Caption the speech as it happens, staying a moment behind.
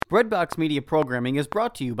Breadbox Media Programming is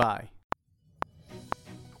brought to you by...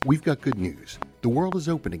 We've got good news. The world is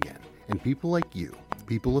open again, and people like you,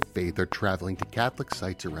 people of faith, are traveling to Catholic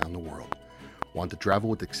sites around the world. Want to travel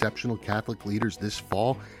with exceptional Catholic leaders this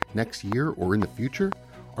fall, next year, or in the future?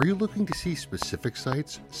 Are you looking to see specific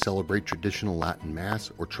sites, celebrate traditional Latin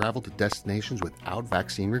Mass, or travel to destinations without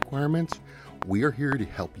vaccine requirements? We are here to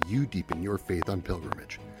help you deepen your faith on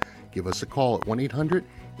pilgrimage. Give us a call at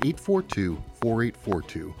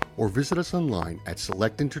 1-800-842-4842 or visit us online at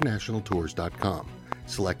selectinternationaltours.com.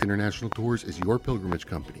 Select International Tours is your pilgrimage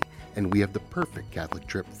company, and we have the perfect Catholic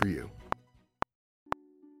trip for you.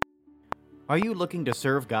 Are you looking to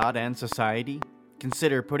serve God and society?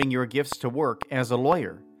 Consider putting your gifts to work as a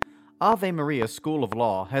lawyer. Ave Maria School of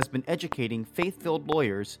Law has been educating faith-filled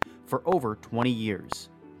lawyers for over 20 years.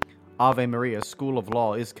 Ave Maria School of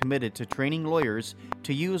Law is committed to training lawyers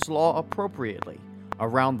to use law appropriately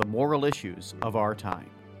around the moral issues of our time.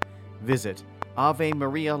 Visit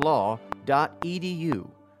avemarialaw.edu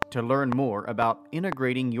to learn more about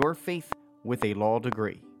integrating your faith with a law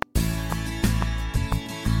degree.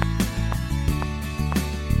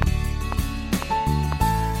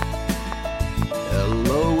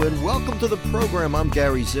 Hello and welcome to the program. I'm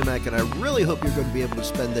Gary Zimak, and I really hope you're going to be able to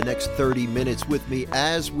spend the next 30 minutes with me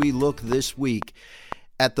as we look this week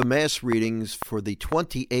at the Mass readings for the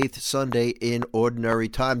 28th Sunday in Ordinary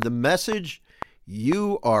Time. The message: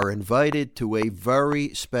 you are invited to a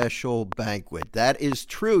very special banquet. That is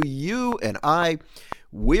true. You and I,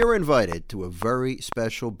 we're invited to a very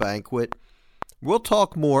special banquet. We'll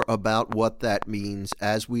talk more about what that means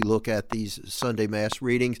as we look at these Sunday Mass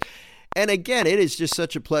readings. And again, it is just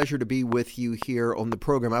such a pleasure to be with you here on the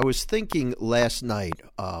program. I was thinking last night,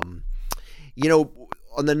 on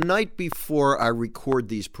the night before I record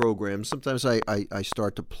these programs, sometimes I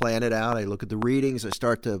start to plan it out. I look at the readings. I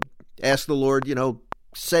start to ask the Lord,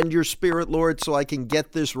 send your Spirit, Lord, so I can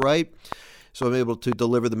get this right, so I'm able to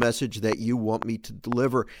deliver the message that you want me to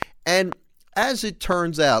deliver. And as it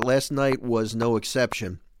turns out, last night was no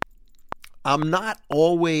exception. I'm not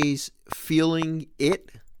always feeling it,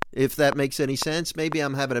 if that makes any sense. Maybe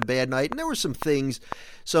I'm having a bad night. And there were some things,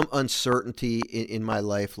 some uncertainty in my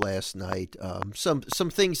life last night. Some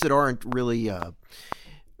things that aren't really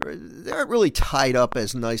they aren't really tied up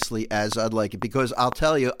as nicely as I'd like it. Because I'll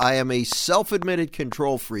tell you, I am a self-admitted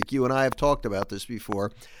control freak. You and I have talked about this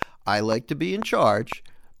before. I like to be in charge.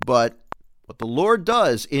 But what the Lord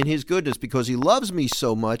does in his goodness, because he loves me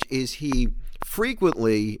so much, is he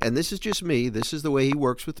frequently, and this is just me, this is the way he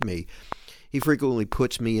works with me, he frequently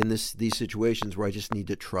puts me in these situations where I just need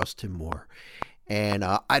to trust him more. And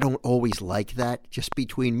I don't always like that, just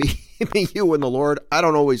between me, you and the Lord. I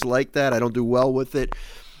don't always like that. I don't do well with it.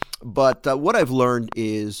 But what I've learned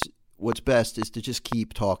is what's best is to just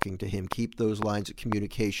keep talking to him, keep those lines of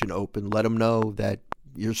communication open, let him know that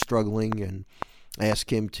you're struggling, and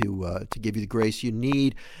ask him to give you the grace you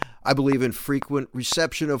need. I believe in frequent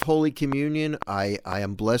reception of Holy Communion. I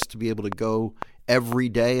am blessed to be able to go every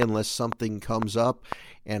day unless something comes up,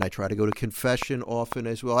 and I try to go to confession often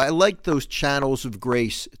as well. I like those channels of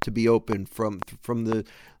grace to be open from the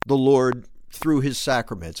Lord through his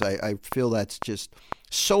sacraments. I feel that's just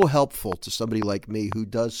so helpful to somebody like me who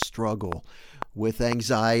does struggle with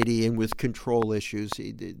anxiety and with control issues.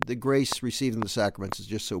 The grace received in the sacraments is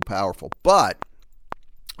just so powerful. But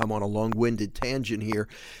I'm on a long-winded tangent here.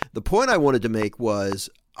 The point I wanted to make was,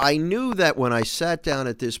 I knew that when I sat down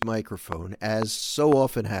at this microphone, as so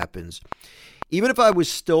often happens, even if I was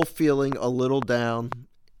still feeling a little down,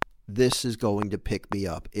 this is going to pick me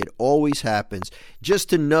up. It always happens. Just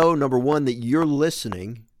to know, number one, that you're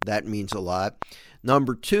listening, that means a lot.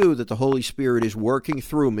 Number two, that the Holy Spirit is working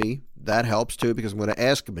through me. That helps too, because I'm going to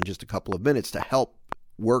ask him in just a couple of minutes to help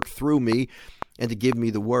work through me and to give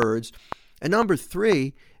me the words. And number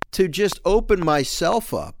three, to just open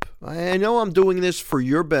myself up. I know I'm doing this for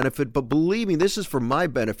your benefit, but believe me, this is for my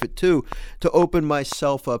benefit too, to open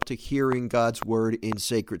myself up to hearing God's word in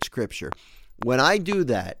sacred scripture. When I do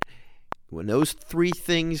that, when those three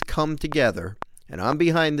things come together, and I'm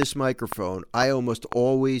behind this microphone, I almost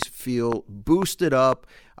always feel boosted up.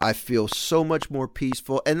 I feel so much more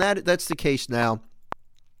peaceful, and that's the case now.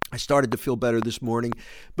 I started to feel better this morning,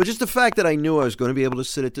 but just the fact that I knew I was going to be able to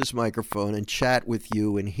sit at this microphone and chat with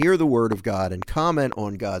you and hear the Word of God and comment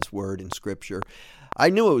on God's Word in Scripture, I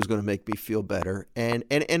knew it was going to make me feel better, and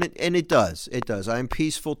it does. It does. I'm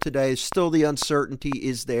peaceful today. Still, the uncertainty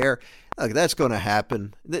is there. Look, that's going to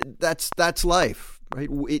happen. That's life, right?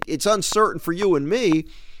 It's uncertain for you and me.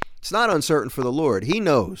 It's not uncertain for the Lord. He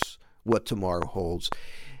knows what tomorrow holds.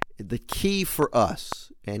 the key for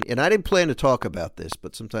us, and I didn't plan to talk about this,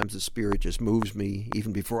 but sometimes the Spirit just moves me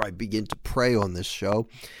even before I begin to pray on this show.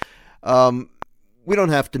 We don't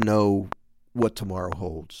have to know what tomorrow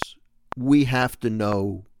holds. We have to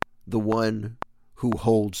know the one who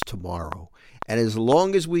holds tomorrow. And as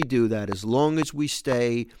long as we do that, as long as we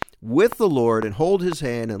stay with the Lord and hold his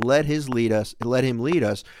hand and let him lead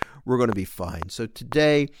us, we're going to be fine. So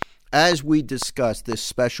today, as we discuss this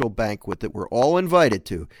special banquet that we're all invited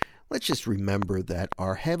to, let's just remember that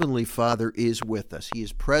our Heavenly Father is with us. He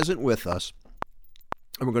is present with us.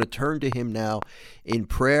 And we're going to turn to him now in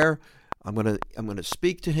prayer. I'm going to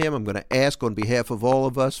speak to him. I'm going to ask on behalf of all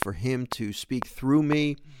of us for him to speak through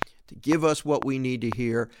me, to give us what we need to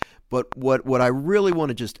hear. But what I really want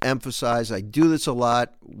to just emphasize, I do this a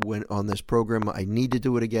lot when on this program, I need to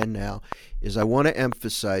do it again now, is I want to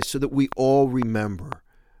emphasize so that we all remember.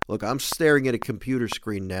 Look, I'm staring at a computer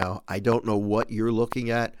screen now. I don't know what you're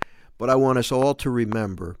looking at, but I want us all to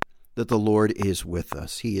remember that the Lord is with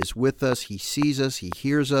us. He is with us. He sees us. He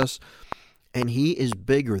hears us. And he is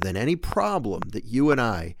bigger than any problem that you and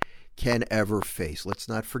I can ever face. Let's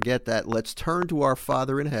not forget that. Let's turn to our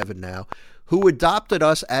Father in heaven now, who adopted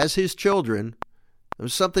us as his children. It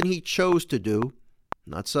was something he chose to do,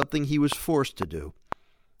 not something he was forced to do.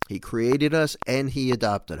 He created us and he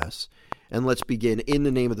adopted us. And let's begin in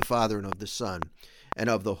the name of the Father and of the Son and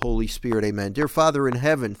of the Holy Spirit. Amen. Dear Father in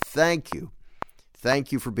heaven, thank you.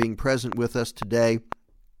 Thank you for being present with us today.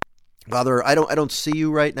 Father, I don't see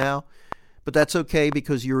you right now, but that's okay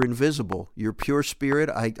because you're invisible. You're pure spirit.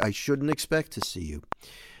 I shouldn't expect to see you.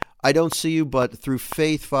 I don't see you, but through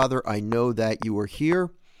faith, Father, I know that you are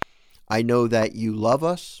here. I know that you love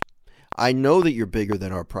us. I know that you're bigger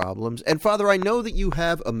than our problems. And Father, I know that you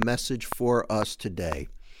have a message for us today.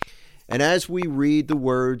 And as we read the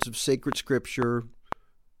words of sacred scripture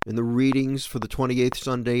in the readings for the 28th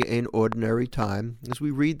Sunday in Ordinary Time, as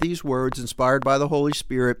we read these words inspired by the Holy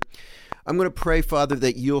Spirit, I'm going to pray, Father,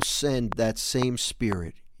 that you'll send that same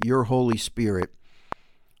Spirit, your Holy Spirit,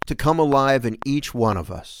 to come alive in each one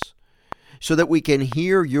of us so that we can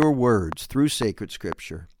hear your words through sacred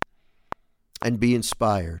scripture and be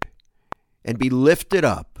inspired and be lifted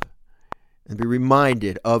up and be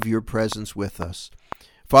reminded of your presence with us.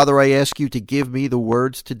 Father, I ask you to give me the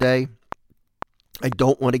words today. I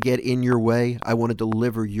don't want to get in your way. I want to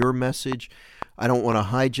deliver your message. I don't want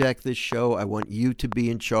to hijack this show. I want you to be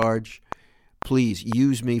in charge. Please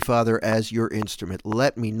use me, Father, as your instrument.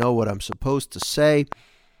 Let me know what I'm supposed to say.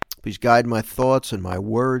 Please guide my thoughts and my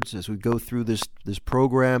words as we go through this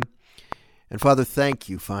program. And Father, thank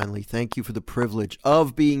you, finally. Thank you for the privilege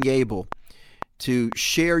of being able to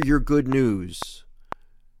share your good news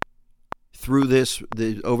through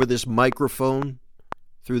over this microphone,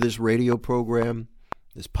 through this radio program,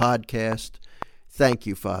 this podcast. Thank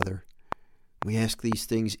you, Father. We ask these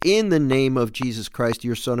things in the name of Jesus Christ,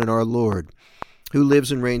 your Son and our Lord, who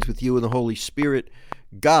lives and reigns with you in the Holy Spirit,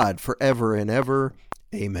 God, forever and ever.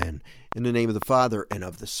 Amen. In the name of the Father, and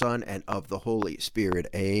of the Son, and of the Holy Spirit.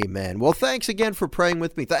 Amen. Well, thanks again for praying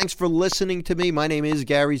with me. Thanks for listening to me. My name is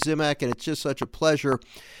Gary Zimak, and it's just such a pleasure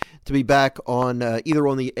to be back on either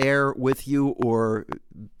on the air with you or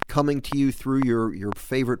coming to you through your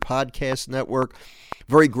favorite podcast network.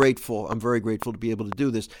 Very grateful. I'm very grateful to be able to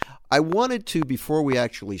do this. I wanted to, before we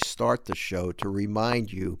actually start the show, to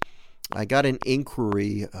remind you, I got an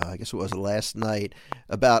inquiry, I guess it was last night,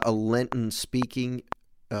 about a Lenten speaking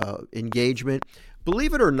engagement.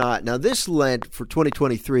 Believe it or not, now this Lent for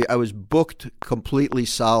 2023, I was booked completely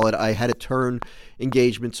solid. I had to turn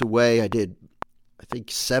engagements away. I did, I think,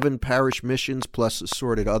 7 parish missions plus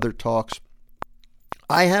assorted other talks.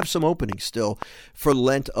 I have some openings still for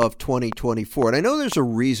Lent of 2024, and I know there's a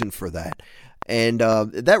reason for that. And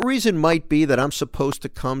that reason might be that I'm supposed to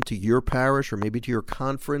come to your parish or maybe to your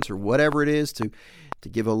conference or whatever it is to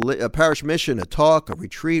give a parish mission, a talk, a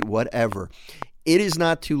retreat, whatever. It is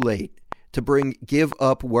not too late to Give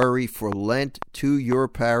Up Worry for Lent to your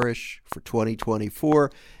parish for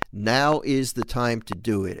 2024. Now is the time to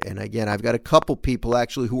do it. And again, I've got a couple people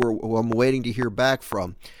actually who I'm waiting to hear back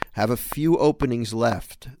from. I have a few openings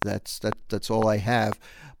left. That's all I have.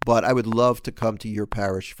 But I would love to come to your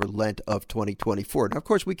parish for Lent of 2024. Now, of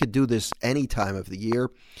course, we could do this any time of the year,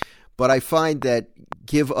 but I find that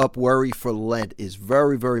Give Up Worry for Lent is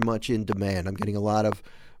very, very much in demand. I'm getting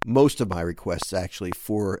most of my requests actually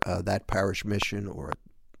for that parish mission or a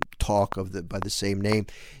talk by the same name.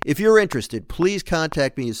 If you're interested, please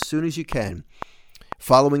contact me as soon as you can.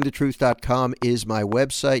 FollowingTheTruth.com is my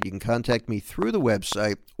website. You can contact me through the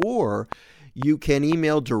website, or you can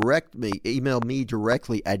email me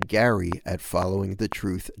directly at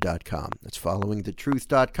gary@followingthetruth.com. That's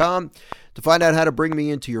followingthetruth.com to find out how to bring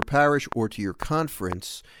me into your parish or to your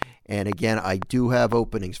conference. And again, I do have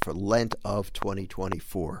openings for Lent of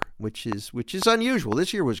 2024, which is unusual.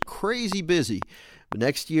 This year was crazy busy, but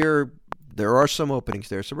next year there are some openings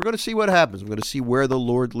there. So we're going to see what happens. I'm going to see where the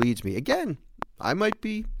Lord leads me. Again, I might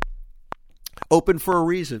be open for a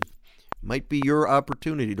reason. Might be your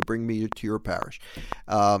opportunity to bring me to your parish.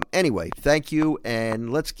 Anyway, thank you,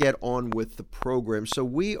 and let's get on with the program. So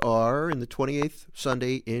we are in the 28th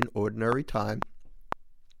Sunday in Ordinary Time.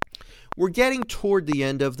 We're getting toward the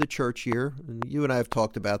end of the church year. And you and I have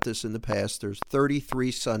talked about this in the past. There's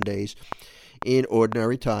 33 Sundays in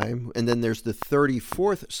Ordinary Time, and then there's the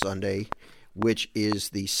 34th Sunday, which is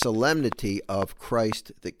the Solemnity of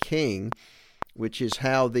Christ the King, which is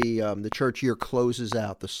how the church year closes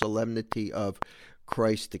out, the Solemnity of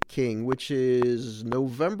Christ the King, which is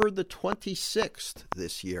November the 26th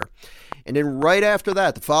this year. And then right after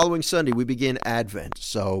that, the following Sunday, we begin Advent.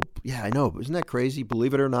 So, yeah, I know, isn't that crazy?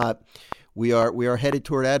 Believe it or not, we are headed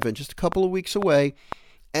toward Advent, just a couple of weeks away,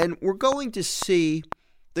 and we're going to see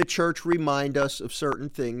the church remind us of certain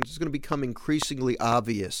things. It's going to become increasingly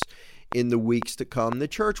obvious in the weeks to come. The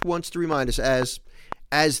church wants to remind us as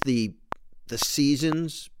the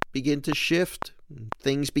seasons begin to shift,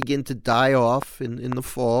 things begin to die off in the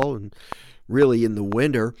fall and really in the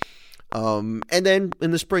winter. And then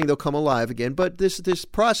in the spring, they'll come alive again. But this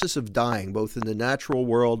process of dying, both in the natural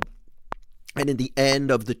world and in the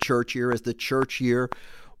end of the church year, as the church year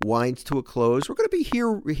winds to a close, we're going to be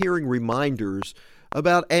hearing reminders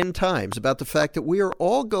about end times, about the fact that we are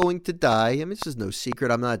all going to die. I mean, this is no secret.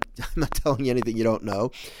 I'm not telling you anything you don't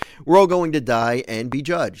know. We're all going to die and be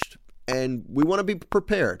judged. And we want to be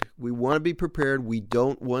prepared. We want to be prepared. We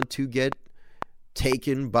don't want to get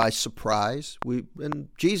taken by surprise. And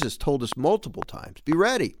Jesus told us multiple times, be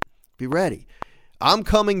ready, be ready. I'm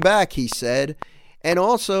coming back, he said. And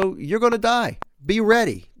also, you're going to die. Be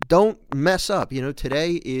ready. Don't mess up. You know,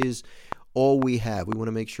 today is all we have. We want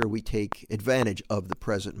to make sure we take advantage of the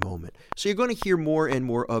present moment. So you're going to hear more and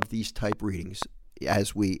more of these type readings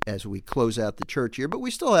as we close out the church year, but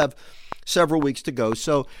we still have several weeks to go.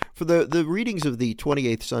 So for the readings of the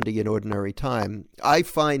 28th Sunday in Ordinary Time, I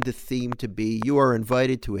find the theme to be, you are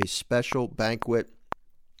invited to a special banquet.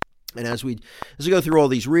 And as we go through all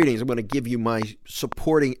these readings, I'm going to give you my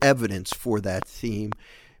supporting evidence for that theme,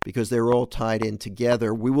 because they're all tied in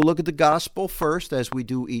together. We will look at the gospel first, as we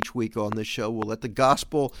do each week on this show. We'll let the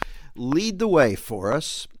gospel lead the way for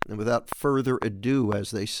us. And without further ado, as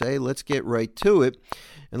they say, let's get right to it.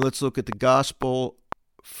 And let's look at the gospel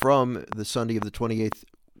from the Sunday of the 28th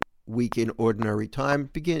week in Ordinary Time.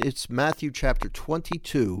 It's Matthew chapter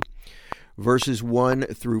 22, verses 1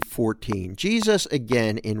 through 14. Jesus,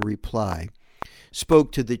 again in reply,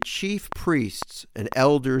 spoke to the chief priests and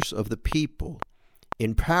elders of the people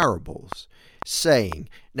in parables, saying,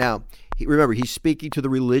 now, remember, he's speaking to the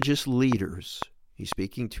religious leaders.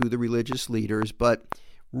 But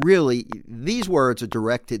really, these words are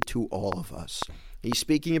directed to all of us. He's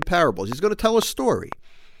speaking in parables. He's going to tell a story.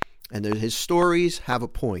 And his stories have a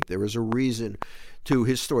point. There is a reason to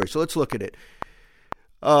his story. So let's look at it.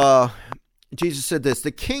 Jesus said this, the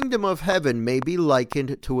kingdom of heaven may be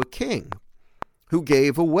likened to a king who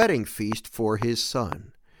gave a wedding feast for his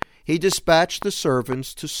son. He dispatched the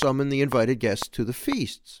servants to summon the invited guests to the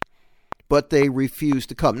feasts, but they refused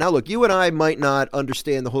to come. Now, look, you and I might not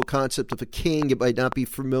understand the whole concept of a king. It might not be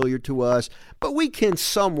familiar to us, but we can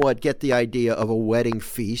somewhat get the idea of a wedding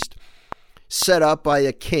feast set up by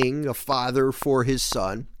a king, a father for his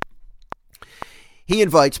son. He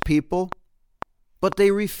invites people, but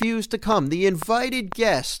they refuse to come. The invited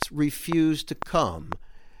guests refuse to come.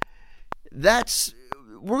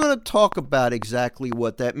 We're going to talk about exactly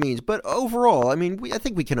what that means. But overall, I mean, I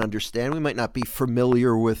think we can understand. We might not be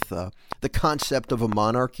familiar with the concept of a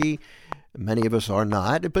monarchy. Many of us are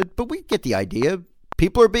not, but we get the idea.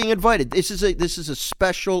 People are being invited. This is a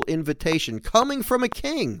special invitation coming from a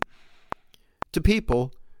king to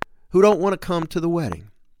people who don't want to come to the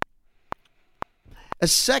wedding. A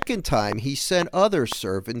second time, he sent other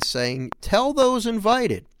servants, saying, tell those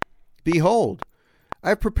invited, behold, I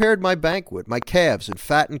have prepared my banquet. My calves and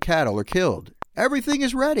fattened cattle are killed. Everything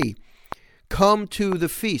is ready. Come to the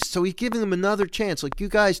feast. So he's giving them another chance. Like, you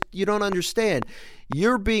guys, you don't understand.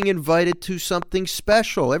 You're being invited to something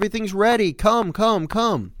special. Everything's ready. Come, come,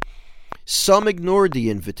 come. Some ignored the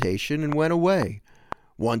invitation and went away.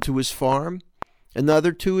 One to his farm,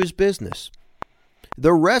 another to his business.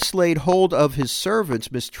 The rest laid hold of his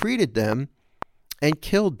servants, mistreated them, and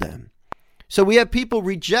killed them. So we have people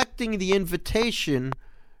rejecting the invitation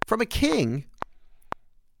from a king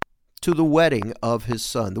to the wedding of his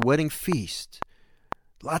son, the wedding feast.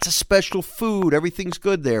 Lots of special food. Everything's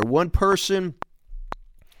good there. One person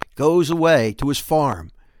goes away to his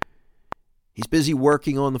farm. He's busy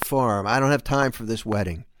working on the farm. I don't have time for this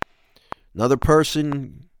wedding. Another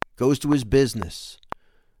person goes to his business.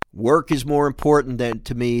 Work is more important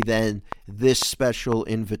to me than this special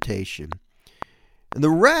invitation. And the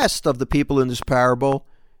rest of the people in this parable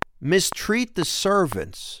mistreat the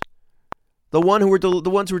servants, the ones who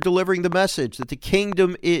are delivering the message that the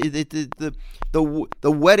kingdom, the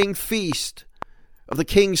wedding feast of the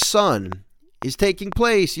king's son is taking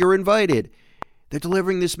place. You're invited. They're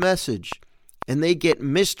delivering this message, and they get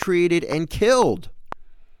mistreated and killed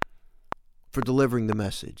for delivering the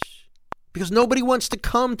message because nobody wants to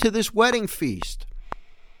come to this wedding feast.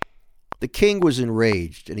 The king was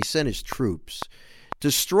enraged, and he sent his troops,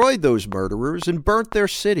 destroyed those murderers, and burnt their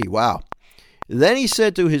city. Wow. Then he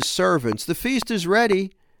said to his servants, "The feast is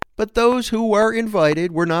ready, but those who were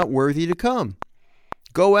invited were not worthy to come.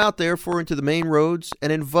 Go out, therefore, into the main roads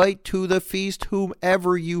and invite to the feast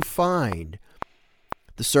whomever you find."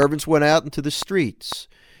 The servants went out into the streets.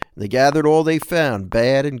 They gathered all they found,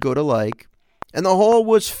 bad and good alike, and the hall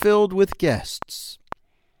was filled with guests.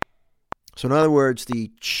 So in other words,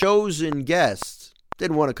 the chosen guests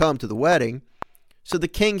didn't want to come to the wedding. So the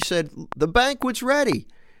king said, "The banquet's ready.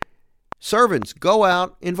 Servants, go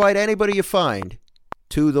out, invite anybody you find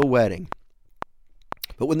to the wedding."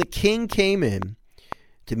 But when the king came in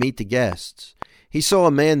to meet the guests, he saw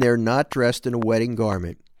a man there not dressed in a wedding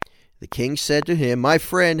garment. The king said to him, "My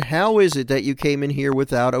friend, how is it that you came in here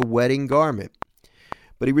without a wedding garment?"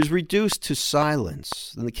 But he was reduced to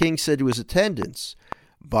silence. Then the king said to his attendants,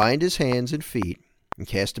 "Bind his hands and feet and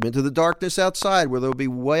cast him into the darkness outside, where there will be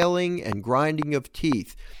wailing and grinding of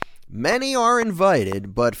teeth. Many are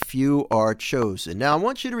invited, but few are chosen." Now, I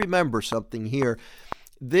want you to remember something here.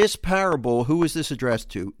 This parable, who is this addressed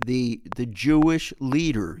to? The Jewish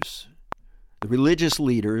leaders, the religious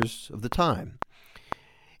leaders of the time.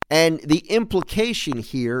 And the implication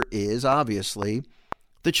here is, obviously,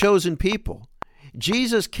 the chosen people.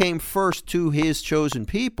 Jesus came first to his chosen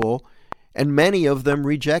people, and many of them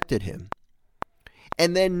rejected him.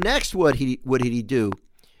 And then next, what did he do?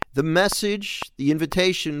 The message, the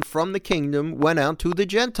invitation from the kingdom went out to the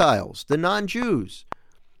Gentiles, the non-Jews.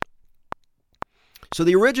 So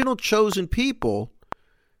the original chosen people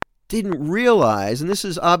didn't realize, and this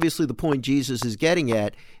is obviously the point Jesus is getting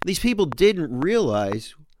at, these people didn't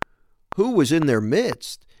realize who was in their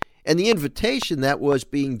midst and the invitation that was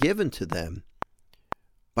being given to them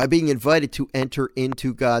by being invited to enter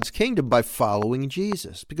into God's kingdom by following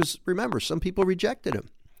Jesus. Because remember, some people rejected him.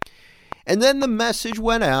 And then the message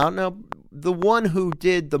went out. Now, the one who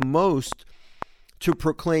did the most to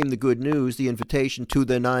proclaim the good news, the invitation to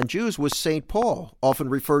the non-Jews, was St. Paul, often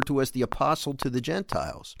referred to as the apostle to the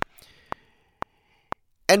Gentiles.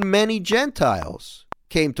 And many Gentiles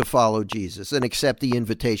came to follow Jesus and accept the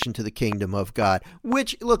invitation to the kingdom of God,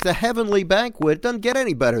 which, look, the heavenly banquet doesn't get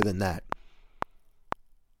any better than that.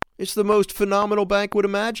 It's the most phenomenal banquet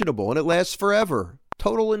imaginable, and it lasts forever.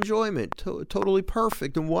 Total enjoyment, totally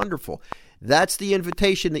perfect and wonderful. That's the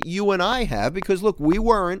invitation that you and I have, because look, we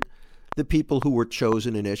weren't the people who were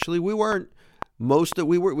chosen initially. We were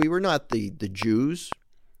not the Jews,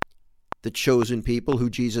 the chosen people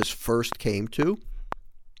who Jesus first came to.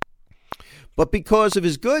 But because of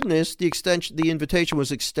his goodness, the invitation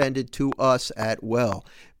was extended to us as well.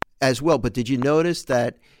 But did you notice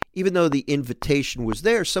that even though the invitation was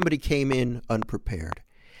there, somebody came in unprepared?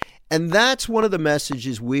 And that's one of the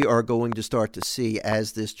messages we are going to start to see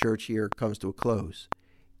as this church year comes to a close.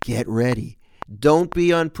 Get ready. Don't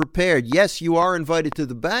be unprepared. Yes, you are invited to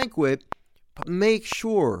the banquet, but make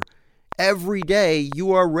sure every day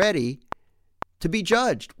you are ready to be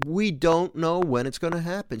judged. We don't know when it's going to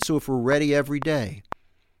happen. So if we're ready every day,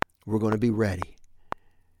 we're going to be ready.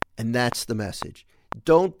 And that's the message.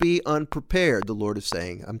 Don't be unprepared, the Lord is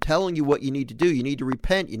saying. I'm telling you what you need to do. You need to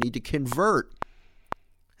repent. You need to convert.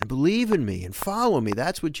 And believe in me and follow me.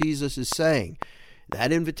 That's what Jesus is saying.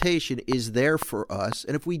 That invitation is there for us.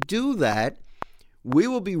 And if we do that, we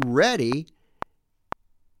will be ready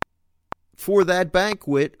for that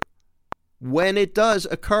banquet when it does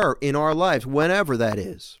occur in our lives, whenever that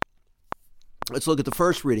is. Let's look at the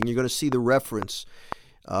first reading. You're going to see the reference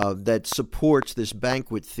that supports this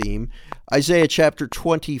banquet theme. Isaiah chapter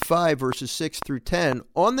 25, verses 6 through 10.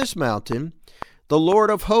 On this mountain, the Lord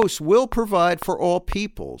of hosts will provide for all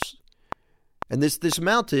peoples. And this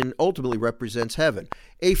mountain ultimately represents heaven.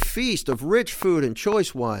 A feast of rich food and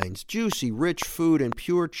choice wines, juicy, rich food and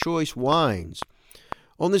pure choice wines.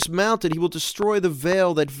 On this mountain he will destroy the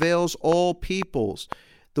veil that veils all peoples,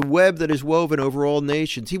 the web that is woven over all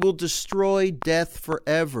nations. He will destroy death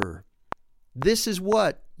forever. This is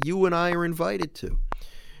what you and I are invited to.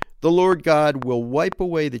 The Lord God will wipe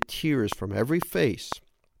away the tears from every face.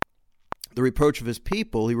 The reproach of his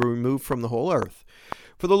people he will remove from the whole earth.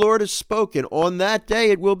 For the Lord has spoken. On that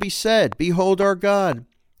day it will be said, Behold our God,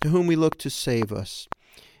 to whom we look to save us.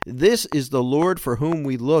 This is the Lord for whom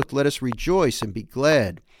we looked. Let us rejoice and be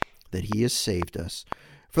glad that he has saved us.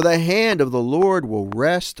 For the hand of the Lord will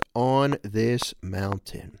rest on this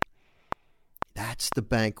mountain. That's the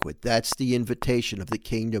banquet. That's the invitation of the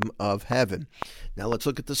kingdom of heaven. Now let's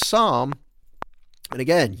look at the psalm. And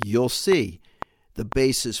again, you'll see the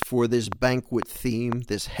basis for this banquet theme,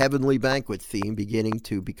 this heavenly banquet theme, beginning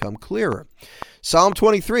to become clearer. Psalm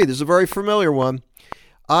 23, this is a very familiar one.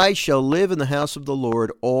 I shall live in the house of the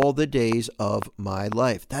Lord all the days of my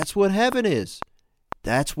life. That's what heaven is.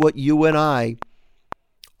 That's what you and I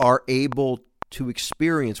are able to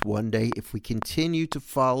experience one day if we continue to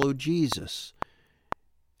follow Jesus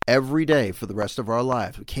every day for the rest of our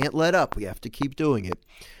lives. We can't let up. We have to keep doing it.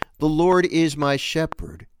 The Lord is my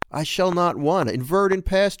shepherd. I shall not want. In verdant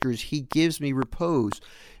pastures he gives me repose.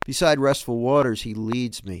 Beside restful waters he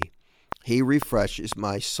leads me. He refreshes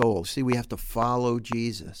my soul. See, we have to follow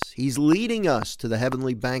Jesus. He's leading us to the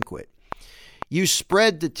heavenly banquet. You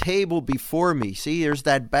spread the table before me. See, there's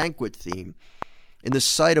that banquet theme. In the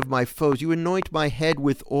sight of my foes, you anoint my head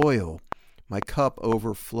with oil. My cup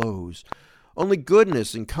overflows. Only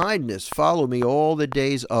goodness and kindness follow me all the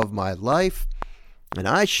days of my life, and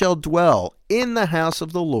I shall dwell in the house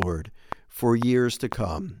of the Lord for years to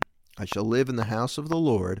come. I shall live in the house of the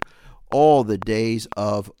Lord all the days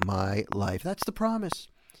of my life. That's the promise.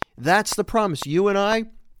 That's the promise. You and I,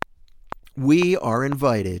 we are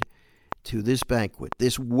invited to this banquet,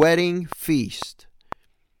 this wedding feast.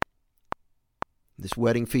 This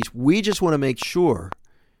wedding feast. We just want to make sure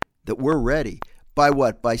that we're ready. By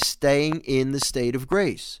what? By staying in the state of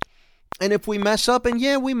grace. And if we mess up, and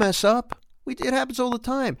yeah, we mess up, it happens all the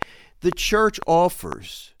time. The church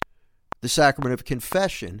offers the sacrament of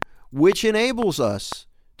confession, which enables us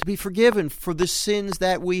to be forgiven for the sins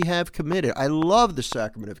that we have committed. I love the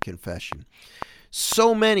sacrament of confession.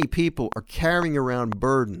 So many people are carrying around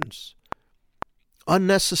burdens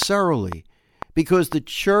unnecessarily because the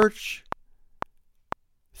church,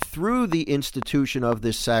 through the institution of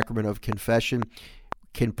this sacrament of confession,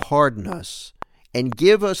 can pardon us and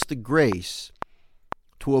give us the grace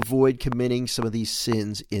to avoid committing some of these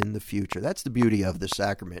sins in the future. That's the beauty of the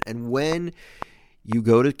sacrament. And when you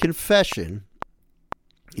go to confession,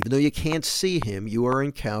 even though you can't see him, you are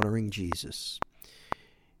encountering Jesus.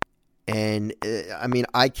 And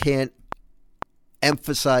I can't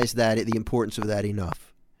emphasize that, the importance of that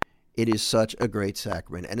enough. It is such a great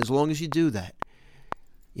sacrament. And as long as you do that,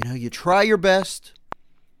 you try your best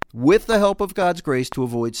with the help of God's grace to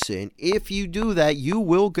avoid sin. If you do that, you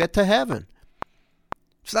will get to heaven.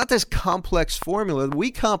 It's not this complex formula.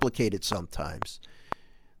 We complicate it sometimes.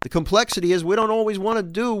 The complexity is we don't always want to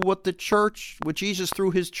do what the church, what Jesus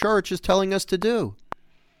through his church is telling us to do.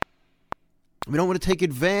 We don't want to take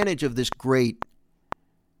advantage of this great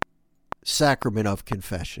sacrament of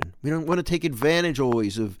confession. We don't want to take advantage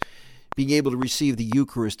always of being able to receive the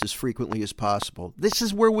Eucharist as frequently as possible. This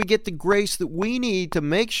is where we get the grace that we need to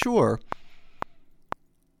make sure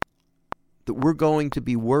that we're going to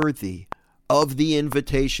be worthy of the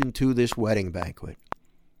invitation to this wedding banquet.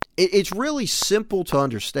 It's really simple to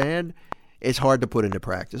understand. It's hard to put into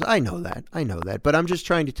practice. I know that. But I'm just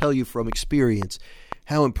trying to tell you from experience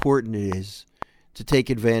how important it is to take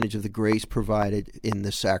advantage of the grace provided in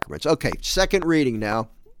the sacraments. Okay, second reading now.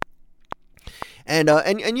 And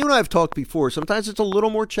you and I have talked before. Sometimes it's a little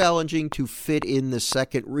more challenging to fit in the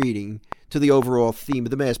second reading to the overall theme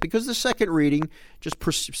of the Mass because the second reading just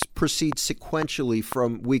proceeds sequentially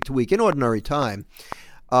from week to week in ordinary time.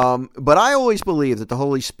 But I always believe that the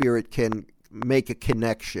Holy Spirit can make a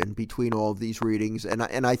connection between all of these readings, and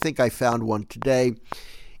I think I found one today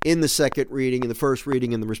in the second reading, in the first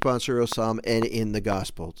reading, in the responsorial psalm, and in the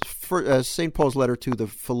Gospel. For St. Paul's letter to the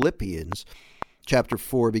Philippians, chapter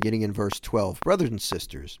 4, beginning in verse 12. Brothers and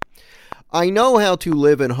sisters, I know how to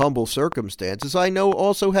live in humble circumstances. I know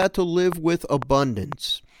also how to live with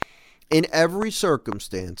abundance. In every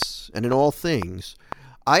circumstance and in all things,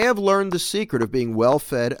 I have learned the secret of being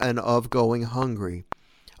well-fed and of going hungry,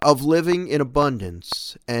 of living in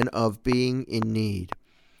abundance and of being in need.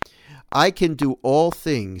 I can do all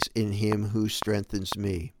things in him who strengthens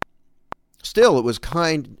me. Still, it was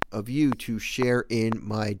kind of you to share in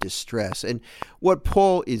my distress. And what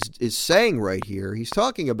Paul is saying right here, he's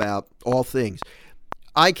talking about all things.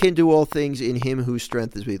 I can do all things in him who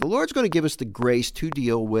strengthens me. The Lord's going to give us the grace to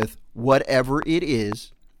deal with whatever it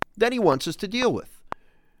is that he wants us to deal with.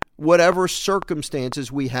 Whatever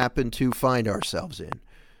circumstances we happen to find ourselves in.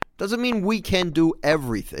 Doesn't mean we can do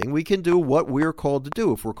everything. We can do what we're called to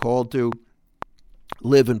do. If we're called to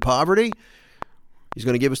live in poverty, he's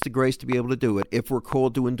going to give us the grace to be able to do it. If we're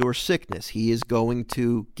called to endure sickness, he is going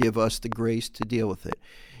to give us the grace to deal with it.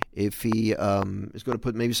 If he is going to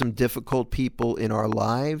put maybe some difficult people in our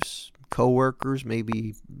lives, coworkers,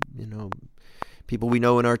 maybe, people we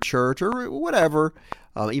know in our church or whatever,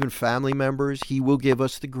 even family members, he will give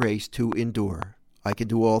us the grace to endure. I can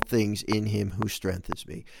do all things in him who strengthens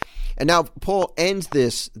me. And now Paul ends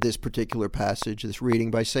this particular passage, this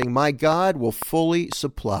reading, by saying, my God will fully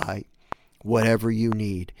supply whatever you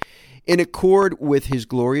need, in accord with his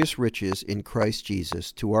glorious riches in Christ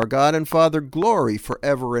Jesus. To our God and Father, glory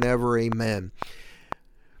forever and ever. Amen.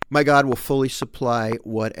 My God will fully supply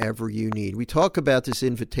whatever you need. We talk about this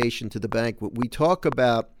invitation to the banquet. We talk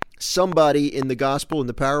about somebody in the gospel, in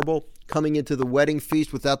the parable, coming into the wedding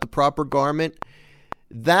feast without the proper garment.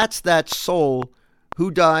 That's that soul who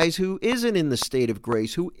dies, who isn't in the state of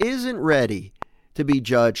grace, who isn't ready to be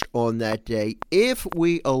judged on that day. If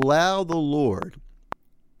we allow the Lord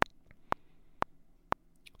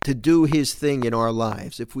to do his thing in our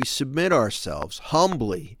lives, if we submit ourselves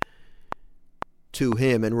humbly to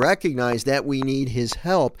him and recognize that we need his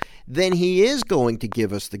help, then he is going to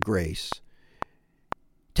give us the grace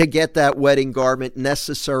to get that wedding garment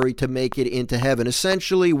necessary to make it into heaven.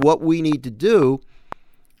 Essentially, what we need to do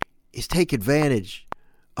is take advantage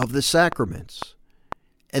of the sacraments,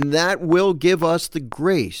 and that will give us the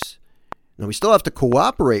grace. Now, we still have to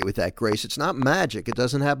cooperate with that grace. It's not magic. It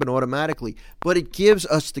doesn't happen automatically, but it gives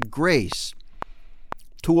us the grace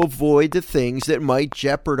to avoid the things that might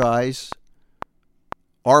jeopardize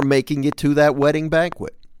our making it to that wedding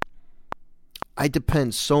banquet. I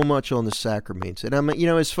depend so much on the sacraments. And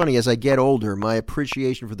it's funny, as I get older, my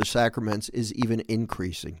appreciation for the sacraments is even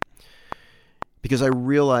increasing, because I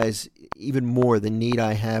realize even more the need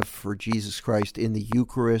I have for Jesus Christ in the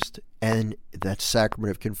Eucharist and that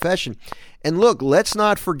sacrament of confession. And look, let's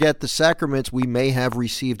not forget the sacraments we may have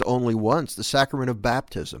received only once: the sacrament of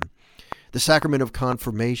baptism, the sacrament of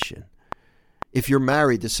confirmation. If you're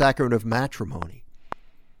married, the sacrament of matrimony.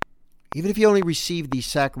 Even if you only receive these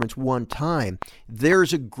sacraments one time,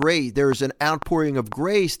 there's an outpouring of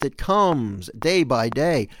grace that comes day by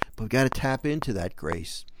day. But we've got to tap into that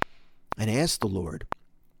grace and ask the Lord,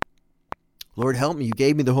 Lord, help me. You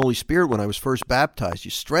gave me the Holy Spirit when I was first baptized.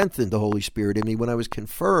 You strengthened the Holy Spirit in me when I was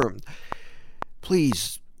confirmed.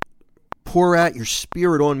 Please pour out your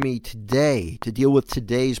Spirit on me today to deal with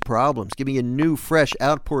today's problems. Give me a new, fresh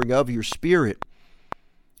outpouring of your Spirit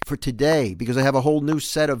for today, because I have a whole new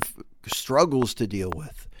set of struggles to deal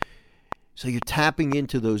with. So you're tapping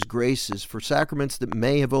into those graces for sacraments that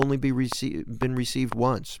may have only been received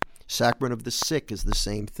once. Sacrament of the sick is the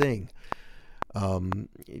same thing.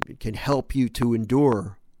 It can help you to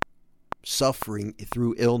endure suffering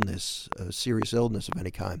through illness, serious illness of any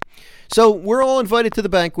kind. So we're all invited to the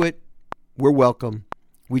banquet. We're welcome.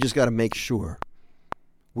 We just got to make sure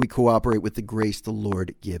we cooperate with the grace the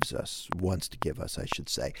Lord wants to give us, I should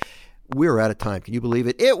say. We're out of time. Can you believe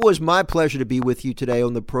it? It was my pleasure to be with you today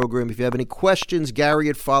on the program. If you have any questions,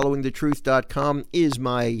 Gary@followingthetruth.com is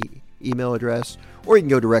my email address, or you can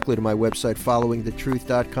go directly to my website,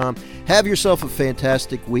 followingthetruth.com. Have yourself a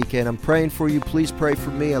fantastic weekend. I'm praying for you. Please pray for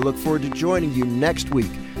me. I look forward to joining you next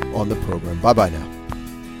week on the program. Bye-bye now.